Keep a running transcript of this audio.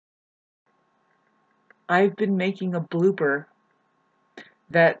I've been making a blooper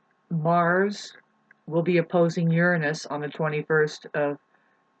that Mars will be opposing Uranus on the 21st of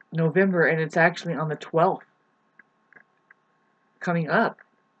November, and it's actually on the 12th coming up.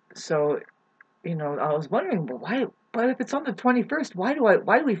 So, I was wondering, well, why? But if it's on the 21st, why do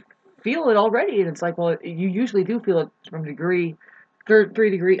we feel it already? And it's like, well, you usually do feel it from degree, 3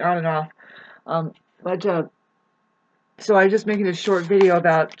 degree on and off. But so I was just making a short video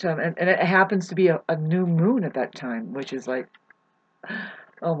about, and it happens to be a new moon at that time, which is like,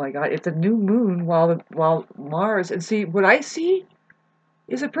 oh my God, it's a new moon while Mars, and see, what I see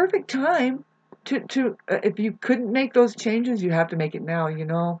is a perfect time to if you couldn't make those changes, you have to make it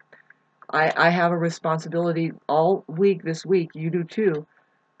now, I have a responsibility all week this week, you do too,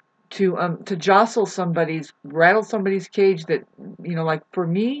 to rattle somebody's cage that, like for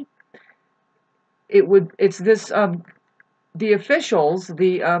me, it's this, the officials,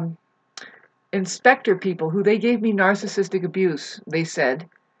 the inspector people who they gave me narcissistic abuse, they said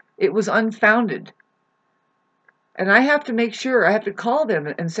it was unfounded. And I have to make sure, I have to call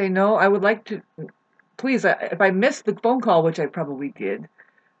them and say, no, I would like to, please, if I missed the phone call, which I probably did,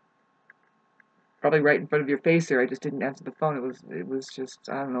 probably right in front of your face there, I just didn't answer the phone. It was just,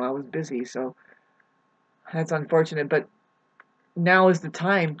 I don't know, I was busy, so that's unfortunate. But now is the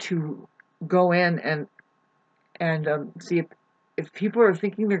time to go in and see if people are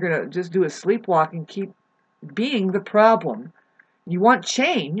thinking they're going to just do a sleepwalk and keep being the problem. You want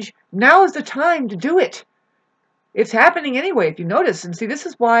change, now is the time to do it. It's happening anyway, if you notice. And see, this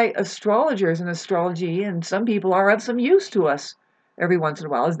is why astrologers and astrology and some people are of some use to us every once in a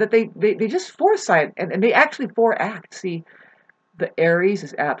while, is that they just foresight and they actually foreact. See, the Aries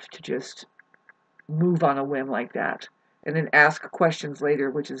is apt to just move on a whim like that and then ask questions later,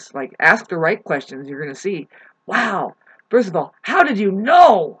 which is like, ask the right questions. You're going to see, wow, first of all, how did you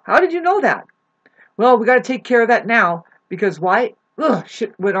know? How did you know that? Well, we got to take care of that now, because why? Ugh,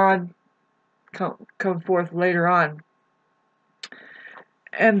 shit went on, come forth later on.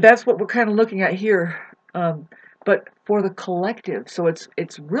 And that's what we're kind of looking at here. But for the collective, so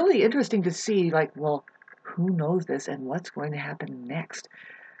it's really interesting to see, like, well, who knows this and what's going to happen next?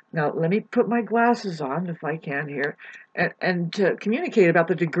 Now, let me put my glasses on, if I can here, and to communicate about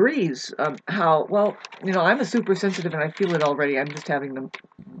the degrees, how, well, I'm a super sensitive and I feel it already. I'm just having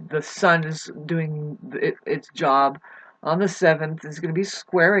the sun is doing its job. On the 7th, it's going to be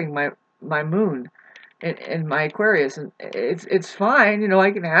squaring my moon in my Aquarius, and it's fine. I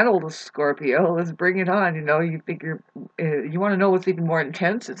can handle the Scorpio. Let's bring it on. You think you want to know what's even more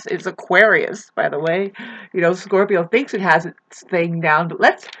intense? It's Aquarius, by the way. Scorpio thinks it has its thing down, but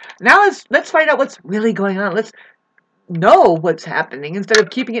let's find out what's really going on. Let's know what's happening instead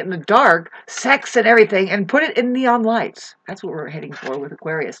of keeping it in the dark, sex and everything, and put it in neon lights. That's what we're heading for with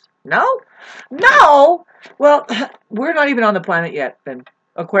Aquarius. No? No! Well, we're not even on the planet yet, then.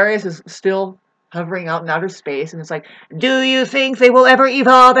 Aquarius is still hovering out in outer space, and it's like, do you think they will ever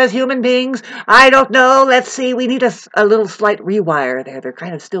evolve as human beings? I don't know. Let's see. We need a little slight rewire there. They're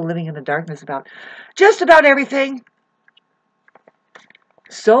kind of still living in the darkness about just about everything.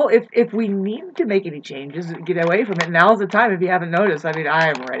 So if we need to make any changes, get away from it, now's the time. If you haven't noticed, I mean, I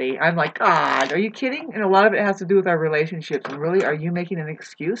am ready. I'm like, God, are you kidding? And a lot of it has to do with our relationships. And really, are you making an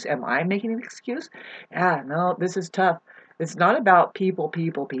excuse? Am I making an excuse? Yeah, no, this is tough. It's not about people.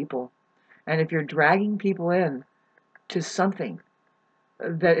 And if you're dragging people in to something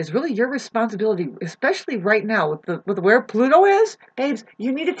that is really your responsibility, especially right now with where Pluto is, babes,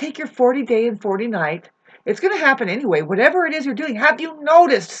 you need to take your 40-day and 40-night. It's going to happen anyway. Whatever it is you're doing, have you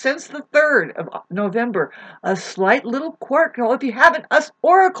noticed since the 3rd of November a slight little quirk? No, if you haven't, us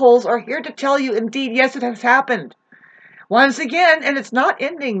oracles are here to tell you, indeed, yes, it has happened. Once again, and it's not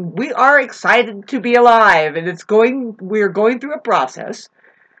ending. We are excited to be alive, and we're going through a process.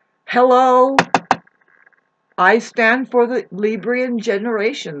 Hello. I stand for the Librian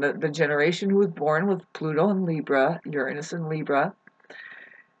generation, the generation who was born with Pluto in Libra, Uranus in Libra,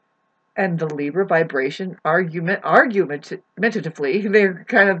 and the Libra vibration argumentatively.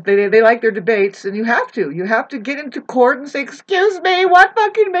 They like their debates, and you have to get into court and say, excuse me, what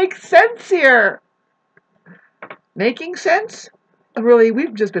fucking makes sense here? Making sense? Really,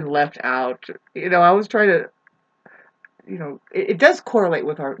 we've just been left out. I was trying to, it does correlate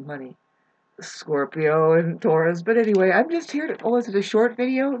with our money. Scorpio and Taurus, but anyway, I'm just here to, oh, is it a short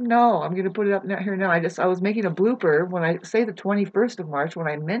video? No, I'm going to put it up here now. I was making a blooper when I say the 21st of March, when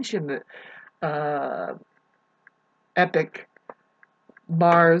I mentioned the epic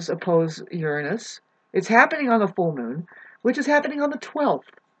Mars oppose Uranus. It's happening on the full moon, which is happening on the 12th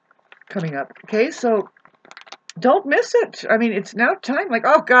coming up. Okay, so Don't miss it. I mean, it's now time. Like,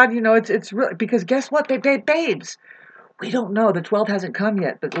 oh God, it's really because guess what, babes. We don't know. The 12 hasn't come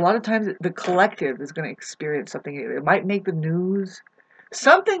yet, but a lot of times the collective is going to experience something. It might make the news.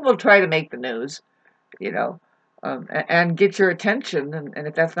 Something will try to make the news, you know, and get your attention. And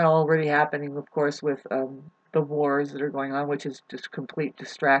if that's not already happening, of course, with the wars that are going on, which is just complete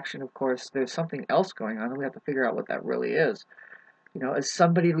distraction, of course, there's something else going on, and we have to figure out what that really is. Is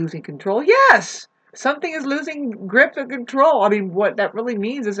somebody losing control? Yes! Something is losing grip and control. I mean, what that really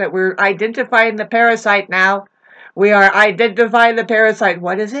means is that we're identifying the parasite now. We are identifying the parasite.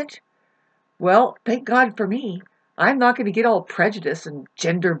 What is it? Well, thank God for me. I'm not going to get all prejudiced and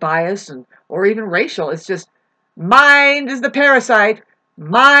gender bias or even racial. It's just mind is the parasite.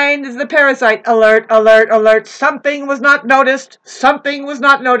 Mind is the parasite. Alert, alert, alert. Something was not noticed. Something was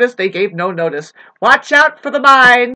not noticed. They gave no notice. Watch out for the mind.